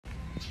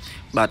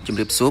បាទជំ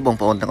រាបសួរបង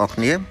ប្អូនទាំងអស់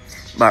គ្នា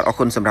បាទអរ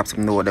គុណសម្រាប់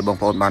សំណួរដែលបង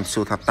ប្អូនបាន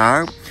សួរថាតើ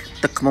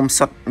ទឹកឃ្មុំ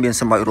សុទ្ធមាន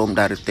សម្បត្តិរោម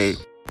ដែរឬទេ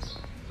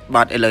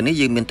បាទឥឡូវនេះ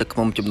យើងមានទឹកឃ្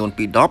មុំចំនួន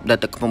2ដបដែល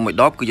ទឹកឃ្មុំមួយ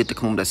ដបគឺជាទឹក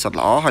ឃ្មុំដែលសុទ្ធ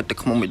ល្អហើយទឹក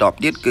ឃ្មុំមួយដប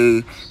ទៀតគឺ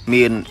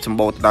មានសម្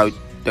បូរទៅ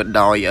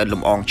ដោយ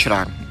លំអងច្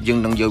រើនយើង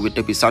នឹងយកវា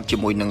ទៅពិសោធន៍ជា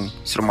មួយនឹង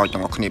ស្រមោច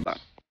ទាំងអស់គ្នា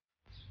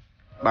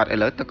បាទឥ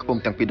ឡូវទឹកឃ្មុំ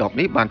ទាំង2ដប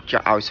នេះបានចា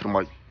ក់ឲ្យស្រមោ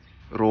ច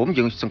រោម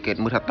យើងសង្កេត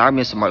មើលថាតើ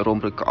មានសម្បត្តិរោម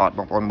ឬក៏អត់ប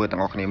ងប្អូនមើលទាំ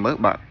ងអស់គ្នាមើល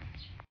បាទ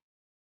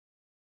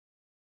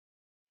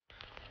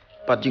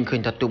យើងឃើ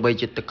ញថាទោះបី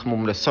ជាទឹកឃ្មុំ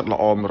ដែលសុទ្ធល្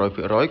អ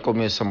 100% ក៏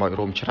មានសម្បត្តិ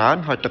រោមច្រើន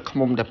ហើយទឹកឃ្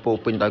មុំដែលពោ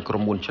ពេញដោយក្រ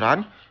មួនច្រើន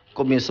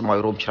ក៏មានសម្បត្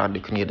តិរោមច្រើនដូ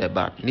ចគ្នាដែរ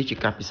បាទនេះជា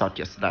ការពិសោធន៍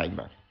ជាក់ស្ដែង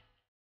បា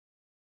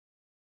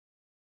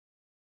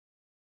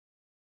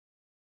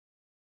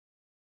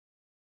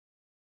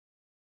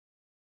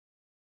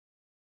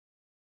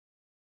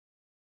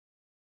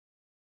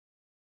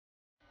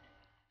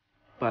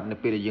ទនៅ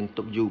ពេលដែលយើង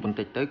ទុកយូរបន្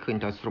តិចទៅឃើញ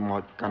ថាស្រមោ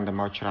ចកាន់តែ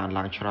មកច្រើន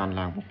ឡើ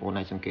ងបងប្អូន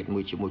អាចសង្កេតមើ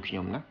លជាមួយខ្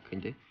ញុំណាឃើញ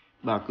ទេ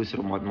បាទគឺស្រ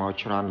មោចមក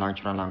ច្រើនឡើង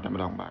តែ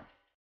ម្ដងបាទ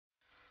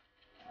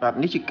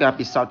នេះជាការ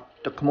ពិសោធន៍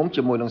ទឹកឃ្មុំ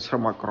ជាមួយនឹងស្រ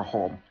មោចក្រហ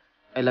ម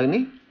ឥឡូវ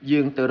នេះយើ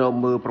ងទៅរក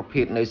មើលប្រ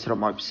ភេទនៃស្រ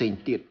មោចផ្សេង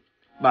ទៀត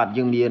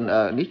យើងមាន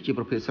នេះជា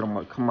ប្រភេទស្រមោ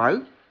ចខ្មៅ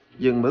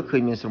យើងមើលឃើ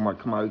ញមានស្រមោច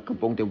ខ្មៅកំ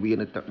ពុងតែវា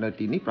នៅ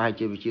ទីនេះប្រហែល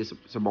ជាវាជា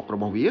សម្បុករ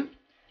បស់វាអ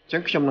ញ្ចឹ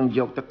ងខ្ញុំនឹងយ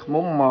កទឹកឃ្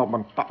មុំមកប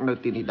ន្តក់នៅ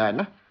ទីនេះដែរ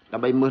ណាដើ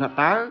ម្បីមើលថា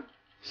តើ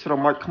ស្រ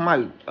មោចខ្មៅ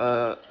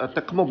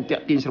ទឹកឃ្មុំតា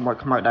ក់ទាញស្រមោច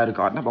ខ្មៅដែរឬ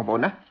ក៏អត់ណាបងប្អូ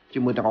នណាជា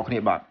មួយទាំងអស់គ្នា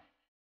បាទ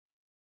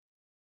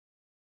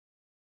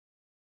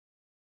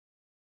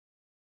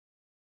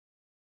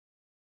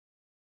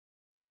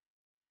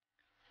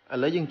ឥ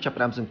ឡូវយើងចាប់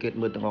ផ្ដើមសង្កេត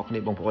មើលទាំងអស់គ្នា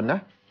បងប្អូនណា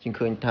យើង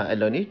ឃើញថាឥ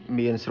ឡូវនេះ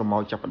មានស្រមោ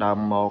ចចាប់ផ្ដើម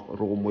មក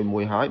រោមមួ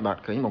យហើយបាទ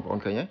ឃើញបងប្អូន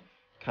ឃើញហើយ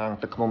ខាង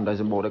ទឹកឃ្មុំដែល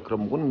សម្បូរដោយក្រ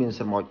មួនមាន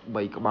ស្រមោច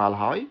3ក្បាល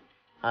ហើយ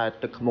ហើយ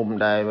ទឹកឃ្មុំ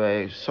ដែល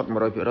សុទ្ធ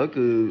 100%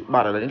 គឺបា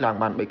ទឥឡូវនេះឡើង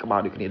បាន3ក្បាល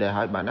ដូចគ្នាដែរ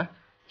ហើយបាទណា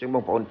អញ្ចឹងប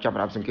ងប្អូនចាប់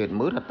ផ្ដើមសង្កេត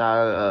មើលថាតើ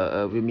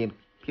វាមាន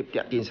ភាព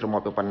តាក់ទាញស្រមោច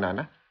ប៉ុណ្ណា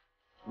ណា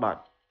បាទ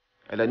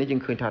ឥឡូវនេះយើ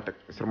ងឃើញថាទឹក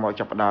ស្រមោច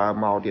ចាប់ផ្ដើ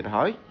មមកទៀត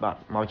ហើយបាទ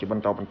មកជាប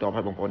ន្ត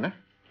ហើយបងប្អូនណា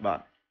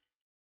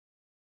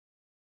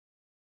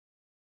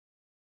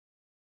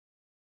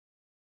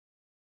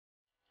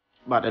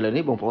បាទឥឡូវ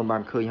នេះបងប្អូនបា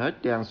នឃើញហើយ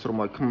ទាំងស្រ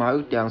មោចខ្មៅ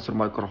ទាំងស្រ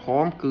មោចក្រហ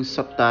មគឺ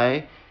សុទ្ធតែ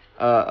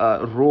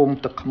រោម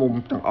ទឹកឃ្មុំ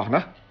ទាំងអស់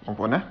ណាបង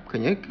ប្អូនណាឃើ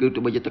ញទេគឺ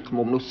ទោះបីជាទឹកឃ្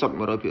មុំនោះសុទ្ធ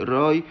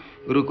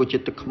 100% ឬក៏ជា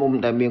ទឹកឃ្មុំ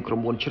ដែលមានក្រ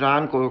មួនច្រើ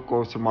នក៏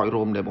ស្រមោច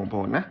រោមដែរបងប្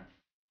អូនណា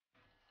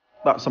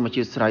សូមអ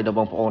ធិស្ឋានដល់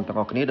បងប្អូនទាំង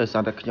អស់គ្នាដោយសា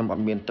រតែខ្ញុំអ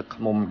ត់មានទឹក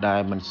ឃ្មុំដែ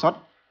លមិនសុទ្ធ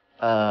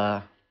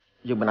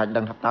យើងមិនអាច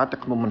ដឹងថាតើទឹក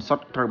ឃ្មុំមិនសុទ្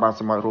ធត្រូវបាន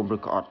ស្រមោចរោមឬ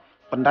ក៏អត់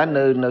ប៉ុន្តែ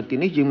នៅទី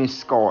នេះយើងមាន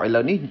ស្ករឥ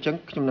ឡូវនេះអញ្ចឹង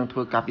ខ្ញុំនឹងធ្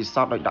វើការពិ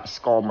សោធន៍ដោយដាក់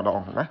ស្ករម្ដ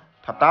ងណា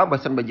ថាតើបើ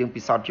សិនបើយើង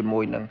ពិសោធន៍ជាមួ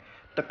យនឹង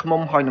ទឹកឃ្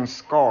មុំហើយនឹង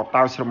ស្ករ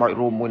តើស្រមោច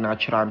រោមមួយណា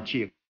ច្រើន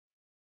ជាង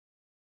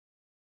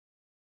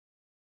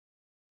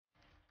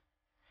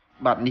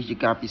នេះជា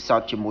ការពិសោធ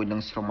ន៍ជាមួយនឹ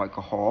ងស្រមោច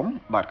ក្រហម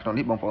ក្នុង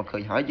នេះបងប្អូនឃើ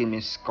ញហើយយើងមា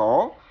នស្ករ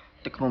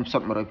ទឹកឃ្មុំសុ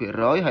ទ្ធ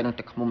 100% ហើយនឹង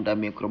ទឹកឃ្មុំដែល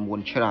មានក្រមួន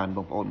ច្រើនប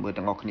ងប្អូនមើល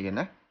ទាំងអស់គ្នា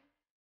ណា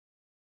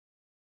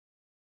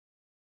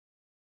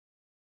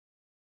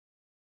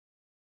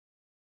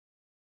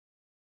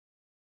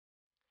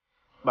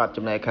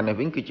ចំណែកខាងនេះ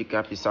វិញគឺជាកា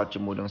រពិសោធន៍ជា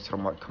មួយនឹងស្រ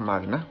មោចខ្មៅ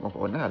ណាបងប្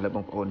អូនណាឥឡូវប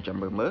ងប្អូនចាំ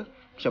មើល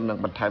ខ្ញុំនឹង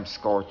បន្ថែម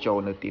ស្ករចូល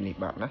នៅទីនេះ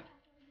ណា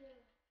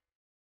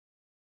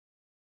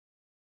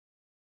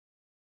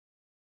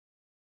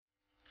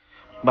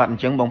អ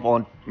ញ្ចឹងបងប្អូ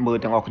នមើល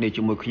ទាំងអស់គ្នា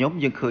ជាមួយខ្ញុំ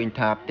យើងឃើញ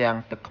ថាទាំង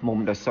ទឹកឃ្មុំ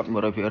ដែលសុទ្ធ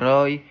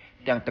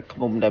 100% ទាំងទឹកឃ្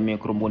មុំដែលមាន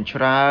ក្រមួនច្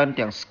រើន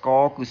ទាំងស្ក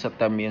រគឺសុទ្ធ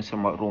តែមានស្រ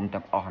មោចរោម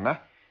ទាំងអស់ណា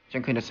អញ្ចឹ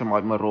ងឃើញតែស្រមោ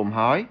ចមករោម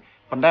ហើយ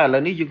ប៉ុន្តែឥឡូ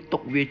វនេះយើងទុ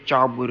កវា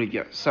ចោលមួយរ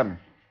យៈសិន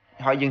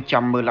ហើយយើង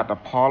ចាំមើលលទ្ធ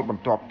ផលប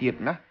ន្ទាប់ទៀត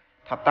ណា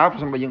ថាតើប្រ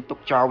សិនបើយើងទុក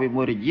ចោលវា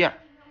មួយរយៈ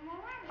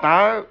តើ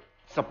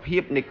សភា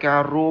ពនៃការ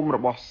រោមរ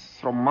បស់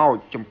ស្រមោច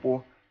ចំពោះ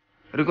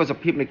ឬក៏ស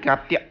ភាពនៃការ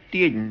តាក់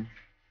ទាញ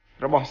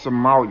របស់ស្រ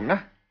មោចណា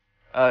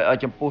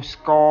ចំពោះ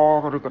ស្ក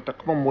រឬក៏ទឹក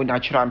ឃ្មុំមួយណា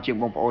ច្រើនជាង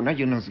បងប្អូនណា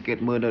យើងនឹងសង្កេត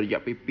មើលនៅរយៈ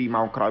ពេល2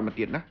ម៉ោងក្រោយមក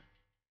ទៀតណា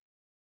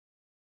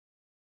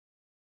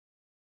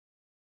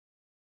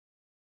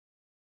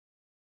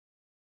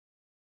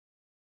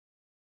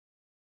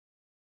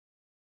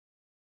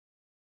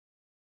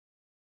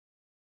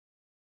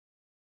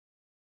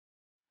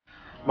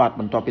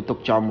បន្ទាប់ពីទុក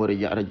ចោលមួយរ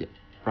យៈ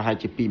ប្រហែល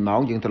ជា2ម៉ោ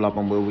ងយើងត្រឡប់ម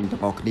កមើលវិញទាំ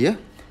ងអស់គ្នា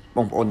ប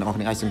ងប្អូនទាំងអស់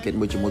គ្នាអាចសង្កេត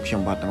មើលជាមួយខ្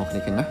ញុំទាំងអស់គ្នា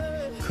ឃើញណា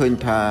ឃើញ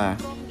ថា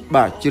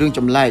ជារឿងច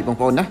ម្លែកបង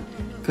ប្អូនណា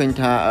ឃើញ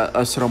ថា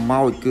ស្រ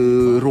មោចគឺ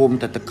រួម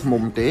តែទឹកឃ្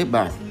មុំទេ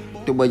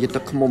ទោះបីជាទឹ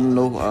កឃ្មុំ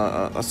នោះ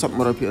សុទ្ធ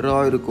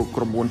 100% ឬក៏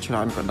ក្រមួនច្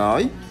រើនក៏ដោ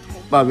យ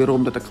វារួ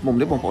មតែទឹកឃ្មុំ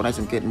នេះបងប្អូនអាច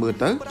សង្កេតមើល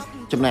ទៅ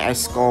ចំណែកឯ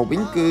ស្ករវិ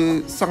ញគឺ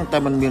សឹងតែ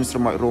មិនមានស្រ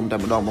មោចរោមតែ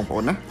ម្ដងបងប្អូ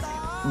នណា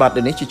ដូច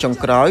នេះជាចុង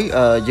ក្រោយ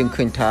យើង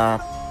ឃើញថា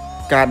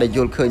ការដែលយ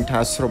ល់ឃើញថា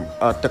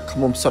ទឹកឃ្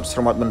មុំសុទ្ធស្រ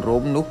មោចមិនរោ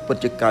មនោះពិត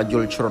ជាការយ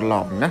ល់ច្រ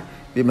ឡំណា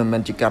វាមិនមែ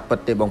នជាការពិត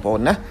ទេបងប្អូ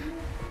នណា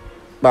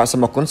សូ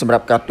មអរគុណសម្រា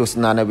ប់ការទស្ស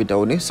នានៅវីដេ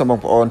អូនេះសូមបង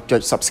ប្អូនចុ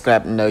ច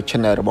Subscribe នៅ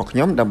Channel របស់ខ្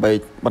ញុំដើម្បី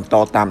បន្ត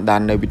តាមដា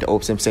ននៅវីដេអូ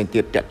ផ្សេងៗ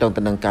ទៀតទាក់ទង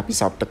ទៅនឹងការពិ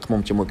សោធន៍ទឹកឃ្មុំ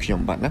ជាមួយខ្ញុំ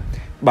ណា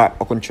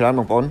អរគុណច្រើន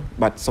បងប្អូន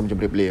សូមជ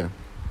ម្រាបលា